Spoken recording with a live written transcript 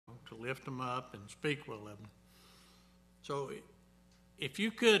to lift them up and speak well of them. So if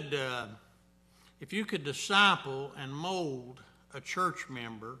you could disciple and mold a church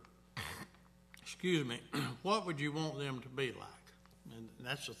member, what would you want them to be like? And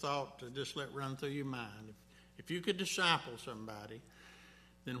that's a thought to just let run through your mind. If you could disciple somebody,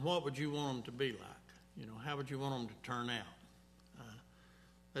 then what would you want them to be like? How would you want them to turn out?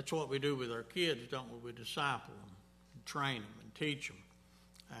 That's what we do with our kids, don't we? We disciple them, and train them, and teach them.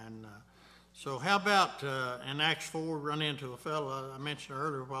 And so how about in Acts 4, run into a fellow I mentioned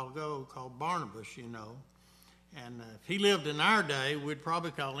earlier a while ago called Barnabas, And if he lived in our day, we'd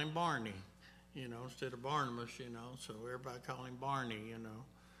probably call him Barney, instead of Barnabas, So everybody call him Barney,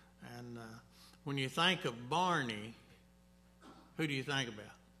 And when you think of Barney, who do you think about?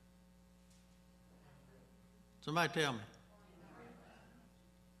 Somebody tell me.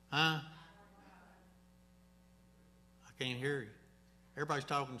 Huh? I can't hear you. Everybody's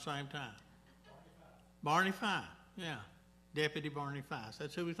talking at the same time. Barney Fife, yeah. Deputy Barney Fife.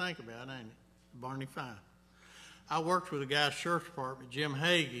 That's who we think about, ain't it? Barney Fife. I worked with a guy's church department, Jim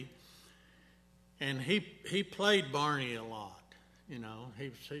Hagee, and he played Barney a lot.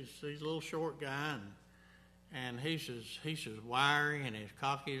 He's a little short guy, and he's as wiry and as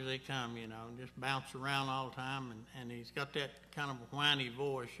cocky as they come, and just bounce around all the time, and he's got that kind of whiny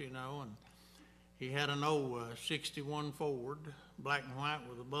voice, and he had an old 61 Ford, black and white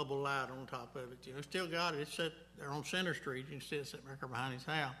with a bubble light on top of it. Still got it. It's set there on Center Street. You can see it sitting right there behind his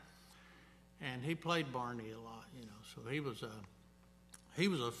house. And he played Barney a lot, So he was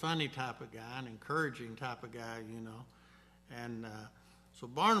a funny type of guy, an encouraging type of guy, And so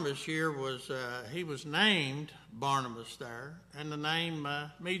Barnabas here he was named Barnabas there, and the name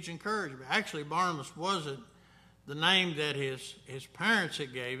means encouragement. Actually, Barnabas wasn't the name that his parents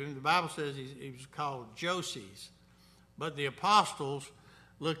had gave him. The Bible says he was called Joses. But the apostles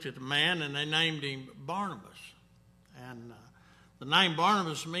looked at the man and they named him Barnabas. And the name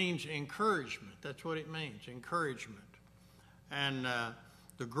Barnabas means encouragement. That's what it means, encouragement. And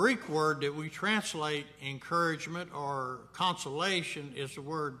the Greek word that we translate encouragement or consolation is the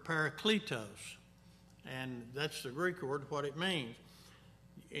word parakletos. And that's the Greek word, what it means.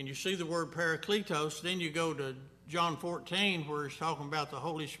 And you see the word parakletos, then you go to John 14 where he's talking about the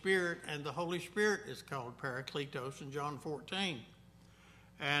Holy Spirit, and the Holy Spirit is called parakletos in John 14.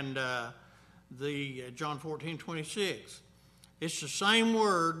 And John 14:26. It's the same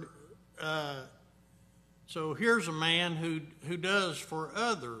word. So here's a man who does for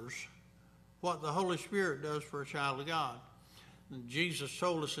others what the Holy Spirit does for a child of God. And Jesus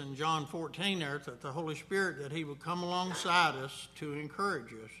told us in John 14 there that the Holy Spirit, that he would come alongside us to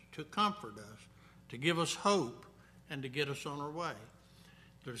encourage us, to comfort us, to give us hope, and to get us on our way.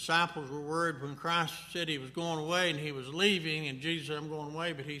 The disciples were worried when Christ said he was going away and he was leaving, and Jesus said, I'm going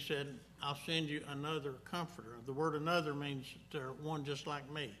away, but he said, I'll send you another comforter. The word another means one just like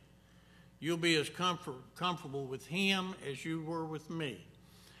me. You'll be as comfortable with him as you were with me.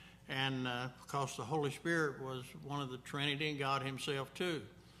 And because the Holy Spirit was one of the Trinity and God himself too.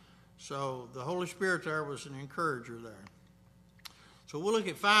 So the Holy Spirit there was an encourager there. So we'll look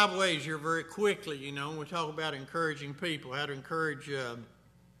at 5 ways here very quickly, when we talk about encouraging people. How to encourage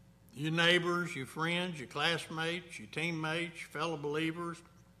your neighbors, your friends, your classmates, your teammates, your fellow believers,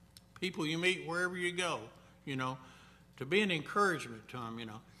 people you meet wherever you go, to be an encouragement to them,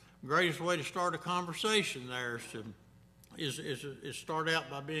 The greatest way to start a conversation there is start out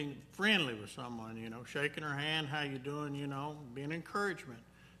by being friendly with someone, shaking their hand, how you doing, be an encouragement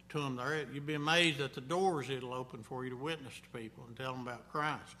to them there. You'd be amazed at the doors it'll open for you to witness to people and tell them about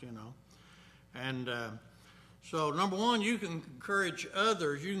Christ, And so number one, you can encourage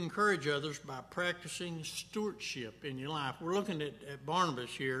others. You can encourage others by practicing stewardship in your life. We're looking at Barnabas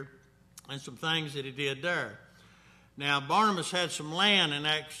here and some things that he did there. Now, Barnabas had some land in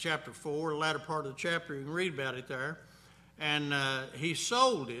Acts chapter 4, the latter part of the chapter. You can read about it there. And he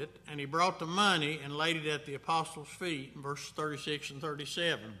sold it, and he brought the money and laid it at the apostles' feet in verses 36 and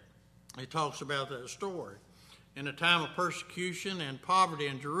 37. He talks about that story. In a time of persecution and poverty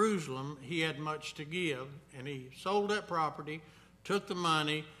in Jerusalem, he had much to give, and he sold that property, took the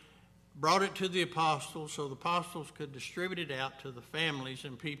money, brought it to the apostles so the apostles could distribute it out to the families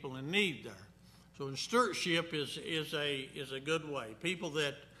and people in need there. So stewardship is a good way. People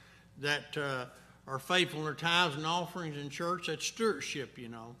that are faithful in their tithes and offerings in church, that's stewardship,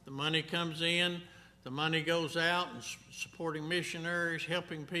 The money comes in, the money goes out, and supporting missionaries,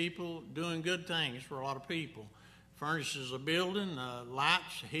 helping people, doing good things for a lot of people. Furnishes a building,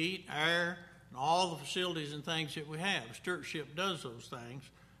 lights, heat, air, and all the facilities and things that we have. Stewardship does those things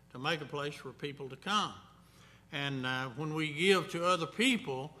to make a place for people to come. And when we give to other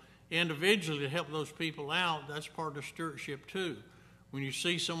people, individually to help those people out, that's part of stewardship too. When you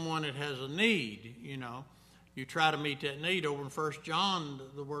see someone that has a need, you try to meet that need. Over in 1 John,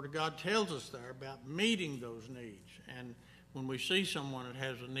 the Word of God tells us there about meeting those needs. And when we see someone that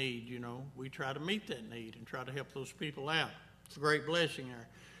has a need, we try to meet that need and try to help those people out. It's a great blessing there.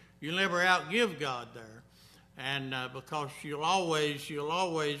 You'll never outgive God there. And because you'll always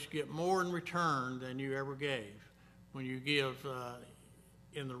get more in return than you ever gave when you give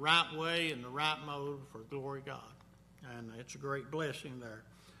in the right way, in the right mode for the glory of God. And it's a great blessing there.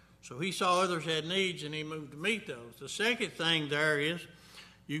 So he saw others had needs, and he moved to meet those. The second thing there is,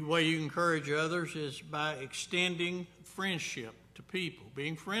 the way you encourage others is by extending friendship to people,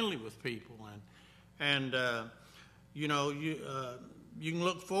 being friendly with people. And you can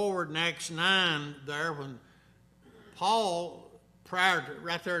look forward in Acts 9 there when Paul,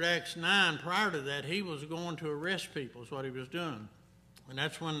 right there at Acts 9, prior to that, he was going to arrest people is what he was doing. And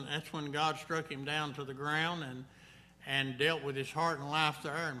that's when God struck him down to the ground and dealt with his heart and life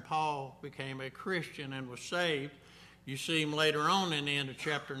there, and Paul became a Christian and was saved. You see him later on in the end of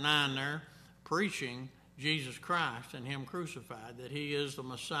chapter 9 there, preaching Jesus Christ and him crucified, that he is the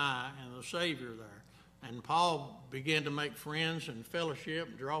Messiah and the Savior there. And Paul began to make friends and fellowship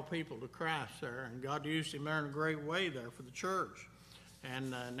and draw people to Christ there, and God used him there in a great way there for the church.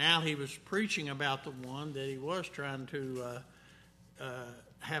 And now he was preaching about the one that he was trying to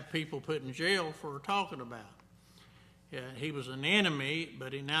have people put in jail for talking about. He was an enemy,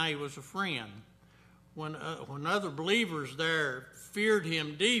 but now he was a friend. When other believers there feared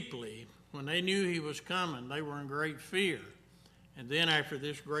him deeply, when they knew he was coming, they were in great fear. And then after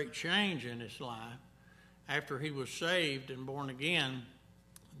this great change in his life, after he was saved and born again,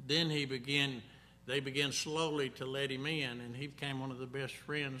 then they began slowly to let him in, and he became one of the best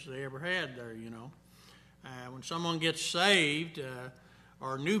friends they ever had there, When someone gets saved,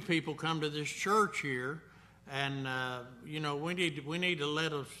 or new people come to this church here, and we need to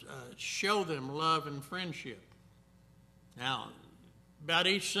let us show them love and friendship. Now, about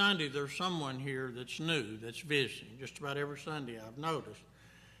each Sunday, there's someone here that's new, that's visiting. Just about every Sunday, I've noticed.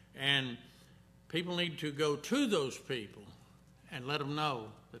 And people need to go to those people and let them know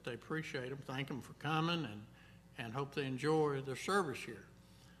that they appreciate them, thank them for coming, and hope they enjoy the service here.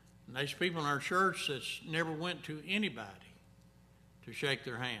 And there's people in our church that's never went to anybody to shake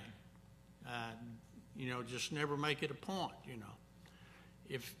their hand. Just never make it a point,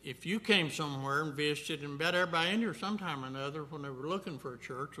 If you came somewhere and visited, and about everybody in here sometime or another, when they were looking for a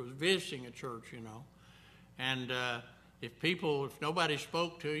church, was visiting a church, And if nobody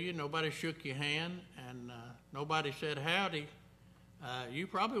spoke to you, nobody shook your hand, and nobody said howdy, you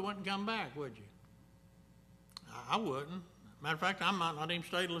probably wouldn't come back, would you? I wouldn't. Matter of fact, I might not even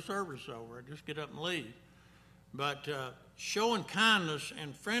stay till the service is over. I'd just get up and leave. But showing kindness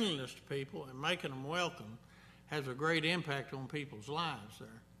and friendliness to people and making them welcome has a great impact on people's lives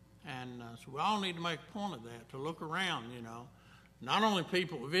there. And so we all need to make a point of that, to look around, Not only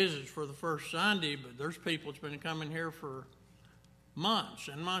people visit for the first Sunday, but there's people that's been coming here for months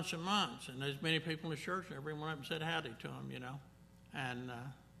and months and months. And there's many people in the church, and everyone went up and said howdy to them, And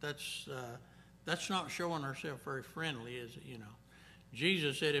that's not showing ourselves very friendly, is it,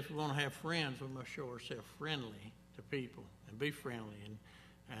 Jesus said if we want to have friends, we must show ourselves friendly to people and be friendly.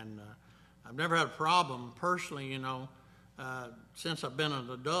 And I've never had a problem personally, since I've been an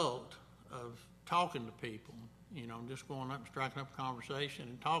adult, of talking to people, just going up and striking up a conversation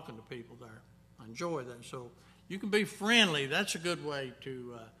and talking to people there. I enjoy that. So you can be friendly. That's a good way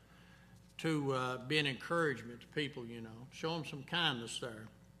to be an encouragement to people, Show them some kindness there.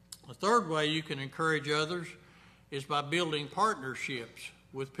 The third way you can encourage others is by building partnerships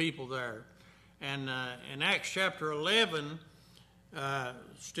with people there. And in Acts chapter 11,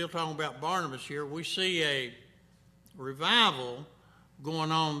 still talking about Barnabas here, we see a revival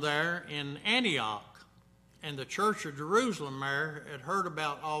going on there in Antioch. And the church of Jerusalem there had heard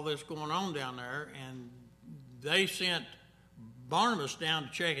about all this going on down there, and they sent Barnabas down to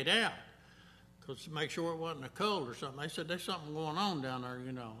check it out, to make sure it wasn't a cult or something. They said, there's something going on down there,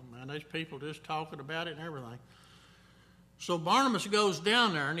 Man, there's people just talking about it and everything. So Barnabas goes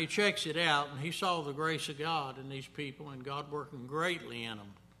down there and he checks it out, and he saw the grace of God in these people and God working greatly in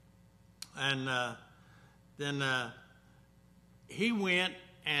them. And then he went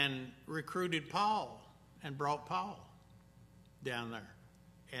and recruited Paul and brought Paul down there.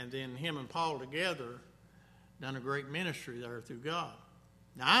 And then him and Paul together done a great ministry there through God.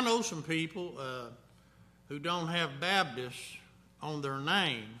 Now, I know some people who don't have Baptist on their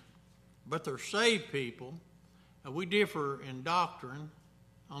name, but they're saved people. We differ in doctrine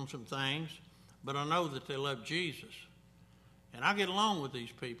on some things, but I know that they love Jesus. And I get along with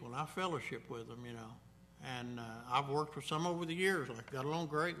these people, and I fellowship with them, you know. And I've worked with some over the years. I got along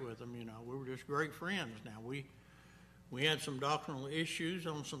great with them, you know. We were just great friends. Now, we had some doctrinal issues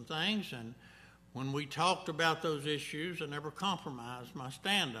on some things, and when we talked about those issues, I never compromised my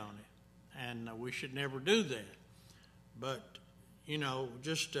stand on it. And we should never do that. But, you know,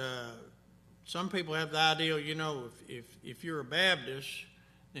 just some people have the idea, you know, if you're a Baptist,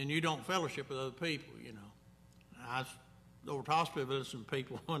 then you don't fellowship with other people, you know. I was over to hospital with some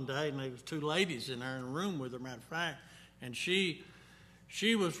people one day, and there was two ladies in there in a room with her, matter of fact, and she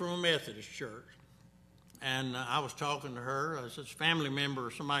was from a Methodist church. And I was talking to her as a family member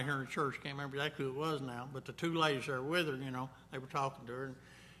or somebody here in the church. Can't remember exactly who it was now, but the two ladies there with her, you know, they were talking to her,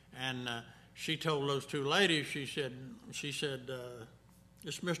 and she told those two ladies, she said,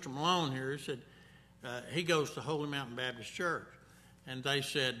 "It's Mr. Malone here." He said he goes to Holy Mountain Baptist Church, and they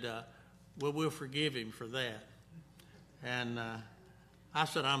said, "Well, we'll forgive him for that." And I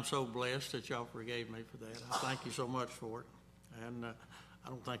said, "I'm so blessed that y'all forgave me for that. I thank you so much for it." And I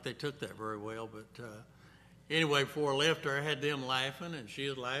don't think they took that very well, but. Anyway, before I left her, I had them laughing, and she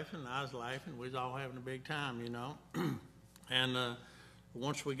was laughing, and I was laughing. We was all having a big time, you know. And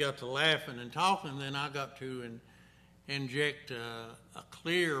once we got to laughing and talking, then I got to inject a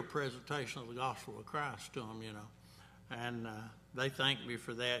clear presentation of the gospel of Christ to them, you know. And they thanked me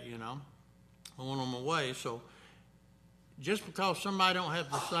for that, you know. I went on my way. So just because somebody don't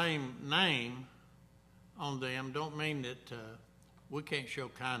have the same name on them don't mean that we can't show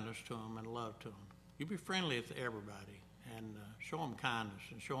kindness to them and love to them. You be friendly to everybody and show them kindness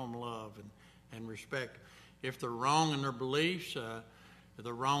and show them love and respect. If they're wrong in their beliefs, if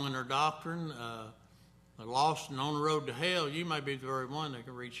they're wrong in their doctrine, they're lost and on the road to hell, you may be the very one that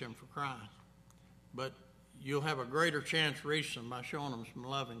can reach them for Christ. But you'll have a greater chance to reach them by showing them some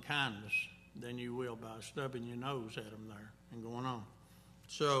love and kindness than you will by stubbing your nose at them there and going on.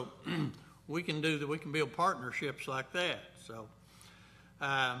 So we can do that. We can build partnerships like that. So.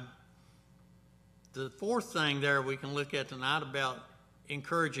 The fourth thing there we can look at tonight about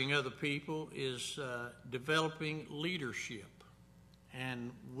encouraging other people is developing leadership.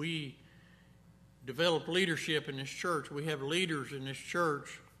 And we develop leadership in this church. We have leaders in this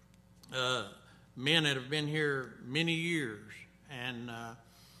church, men that have been here many years. And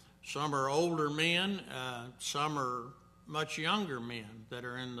some are older men, some are much younger men that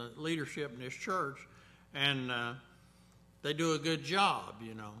are in the leadership in this church. And they do a good job,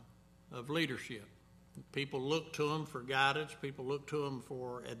 you know, of leadership. People look to them for guidance. People look to them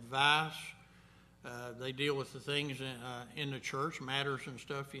for advice. They deal with the things in the church, matters and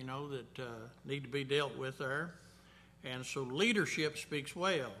stuff, you know, that need to be dealt with there. And so leadership speaks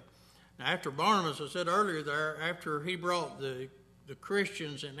well. Now, after Barnabas, I said earlier there, after he brought the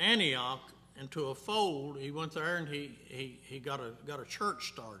Christians in Antioch into a fold, he went there and he got a church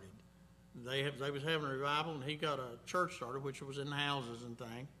started. They was having a revival, and he got a church started, which was in houses and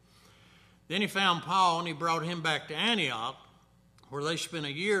things. Then he found Paul, and he brought him back to Antioch, where they spent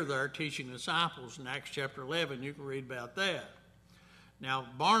a year there teaching disciples in Acts chapter 11. You can read about that. Now,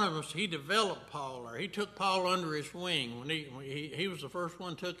 Barnabas, he developed Paul there. He took Paul under his wing. When he was the first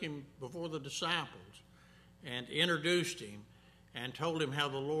one, took him before the disciples and introduced him and told him how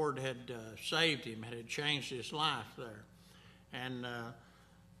the Lord had saved him, had changed his life there. And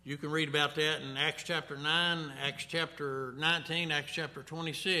you can read about that in Acts chapter 9, Acts chapter 19, Acts chapter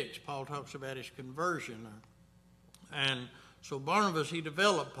 26. Paul talks about his conversion. And so Barnabas, he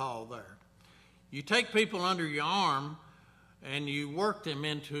developed Paul there. You take people under your arm and you work them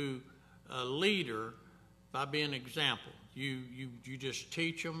into a leader by being an example. You just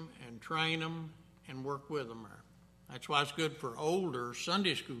teach them and train them and work with them there. That's why it's good for older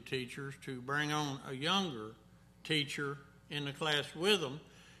Sunday school teachers to bring on a younger teacher in the class with them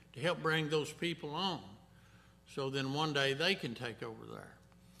to help bring those people on, so then one day they can take over there.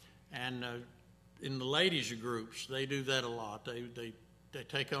 And in the ladies groups, they do that a lot. They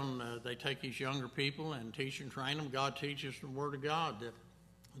take these younger people and teach and train them. God teaches the Word of God that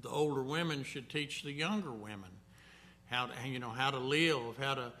the older women should teach the younger women how to live,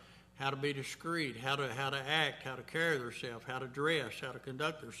 how to be discreet, how to act, how to carry themselves, how to dress, how to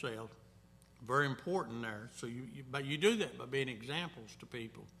conduct themselves. Very important there. So but you do that by being examples to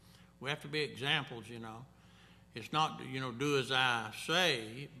people. We have to be examples, you know. It's not, do as I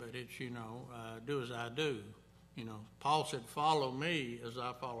say, but it's, do as I do. Paul said, follow me as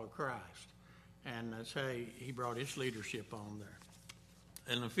I follow Christ. And that's how he brought his leadership on there.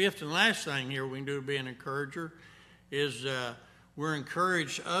 And the fifth and last thing here we can do to be an encourager is we're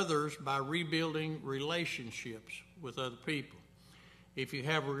encouraged others by rebuilding relationships with other people. If you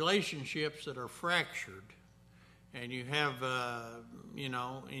have relationships that are fractured, and you have, you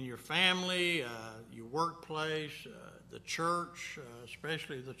know, in your family, your workplace, the church,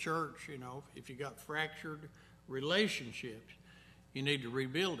 especially the church, you know, if you got fractured relationships, you need to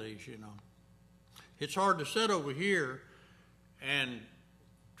rebuild these, you know. It's hard to sit over here and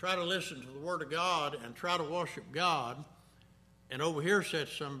try to listen to the Word of God and try to worship God, and over here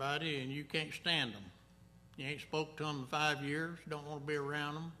sits somebody and you can't stand them. You ain't spoke to them in 5 years, don't want to be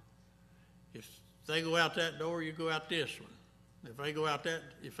around them. If they go out that door, you go out this one. If they go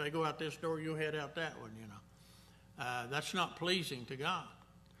out this door, you head out that one, you know. That's not pleasing to God.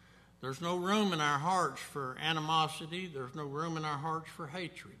 There's no room in our hearts for animosity. There's no room in our hearts for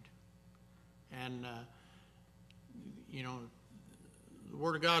hatred. And, you know, the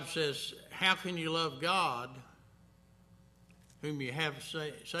Word of God says, how can you love God whom you have,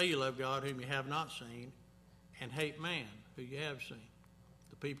 say you love God whom you have not seen, and hate man who you have seen,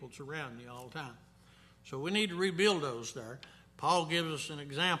 the people surrounding you all the time. So we need to rebuild those there. Paul gives us an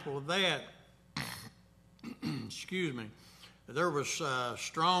example of that. Excuse me. There was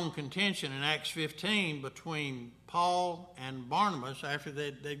strong contention in Acts 15 between Paul and Barnabas after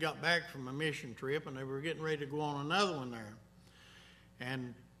they got back from a mission trip, and they were getting ready to go on another one there.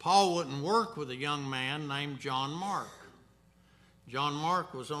 And Paul wouldn't work with a young man named John Mark. John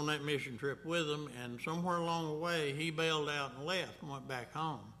Mark was on that mission trip with them, and somewhere along the way, he bailed out and left and went back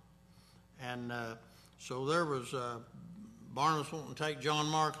home. And so there was Barnabas wanting to take John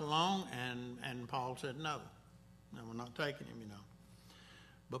Mark along, and Paul said, no, we're not taking him, you know.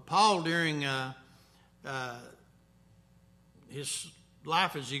 But Paul, during his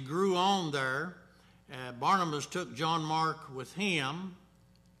life as he grew on there, Barnabas took John Mark with him,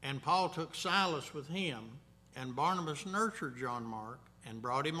 and Paul took Silas with him. And Barnabas nurtured John Mark and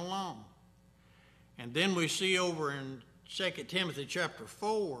brought him along. And then we see over in 2 Timothy chapter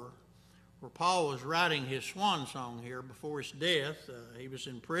 4, where Paul was writing his swan song here before his death. He was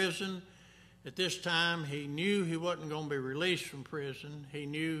in prison. At this time, he knew he wasn't going to be released from prison. He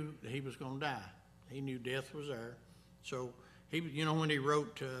knew that he was going to die. He knew death was there. So, you know, when he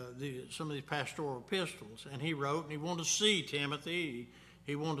wrote some of these pastoral epistles, and he wrote, and he wanted to see Timothy.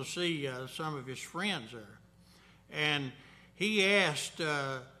 He wanted to see some of his friends there. And he asked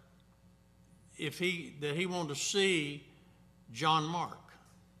that he wanted to see John Mark.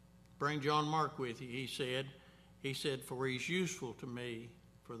 Bring John Mark with you, he said, for he's useful to me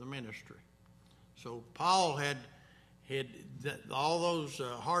for the ministry. So Paul had all those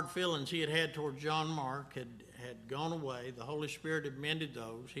hard feelings he had toward John Mark had gone away. The Holy Spirit had mended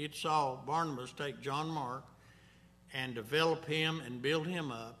those. He had saw Barnabas take John Mark and develop him and build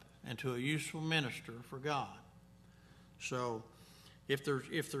him up into a useful minister for God. So if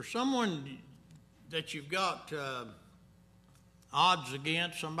there's someone that you've got odds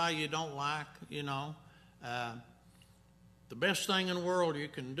against, somebody you don't like, you know, the best thing in the world you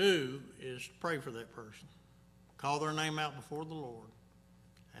can do is pray for that person. Call their name out before the Lord.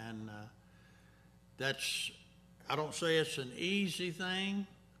 And I don't say it's an easy thing,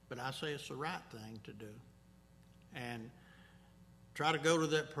 but I say it's the right thing to do. And try to go to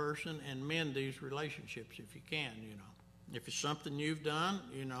that person and mend these relationships if you can, you know. If it's something you've done,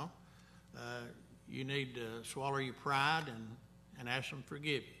 you know, you need to swallow your pride and ask them to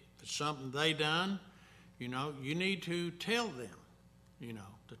forgive you. If it's something they done, you know, you need to tell them, you know,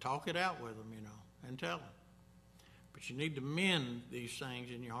 to talk it out with them, you know, and tell them. But you need to mend these things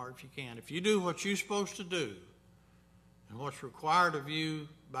in your heart if you can. If you do what you're supposed to do and what's required of you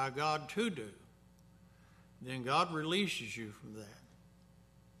by God to do, then God releases you from that.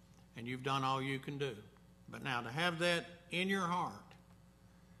 And you've done all you can do. But now to have that in your heart,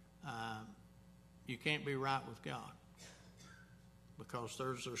 you can't be right with God. Because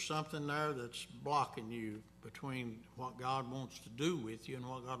there's something there that's blocking you between what God wants to do with you and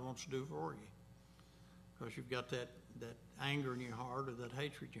what God wants to do for you. Because you've got that anger in your heart or that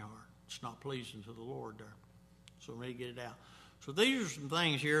hatred in your heart. It's not pleasing to the Lord there. So we need to get it out. So these are some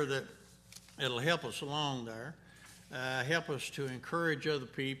things here that'll help us along there. Help us to encourage other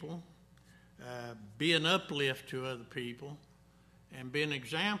people. Be an uplift to other people. And be an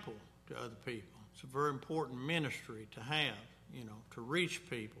example to other people. It's a very important ministry to have, you know, to reach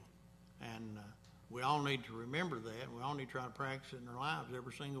people. And we all need to remember that. We all need to try to practice it in our lives,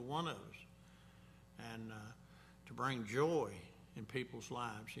 every single one of us. And to bring joy in people's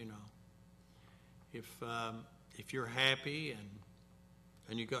lives, you know. If you're happy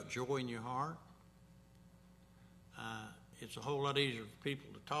and you've got joy in your heart, it's a whole lot easier for people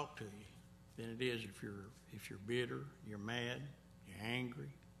to talk to you than it is if you're bitter, you're mad, you're angry,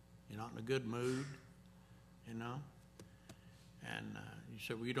 you're not in a good mood, you know. And you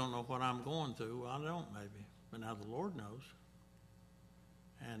say, well, you don't know what I'm going through. Well, I don't, maybe. but now the Lord knows.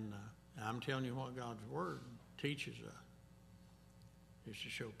 And I'm telling you what God's Word teaches us is to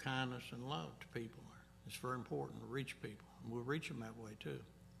show kindness and love to people. It's very important to reach people. And we'll reach them that way too.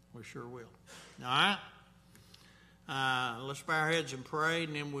 We sure will. All right. Let's bow our heads and pray,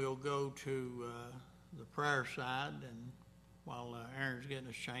 and then we'll go to the prayer side, and while Aaron's getting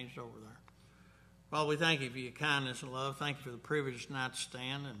us changed over there. Father, we thank you for your kindness and love. Thank you for the privilege tonight to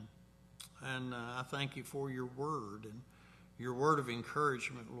stand, and I thank you for your word and your word of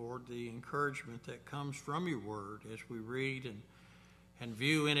encouragement, Lord, the encouragement that comes from your word as we read and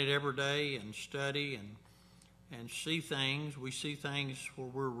view in it every day and study and see things. We see things where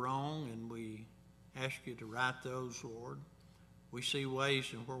we're wrong, and we ask you to right those, Lord. We see ways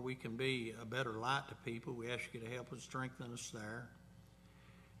in where we can be a better light to people. We ask you to help and strengthen us there.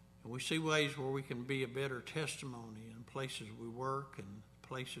 And we see ways where we can be a better testimony in places we work and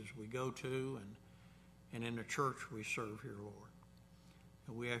places we go to and in the church we serve here, Lord.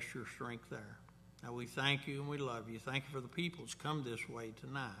 And we ask your strength there. Now we thank you and we love you. Thank you for the people that's come this way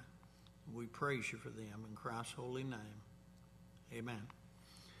tonight. We praise you for them in Christ's holy name. Amen.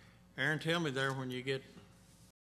 Aaron, tell me there when you get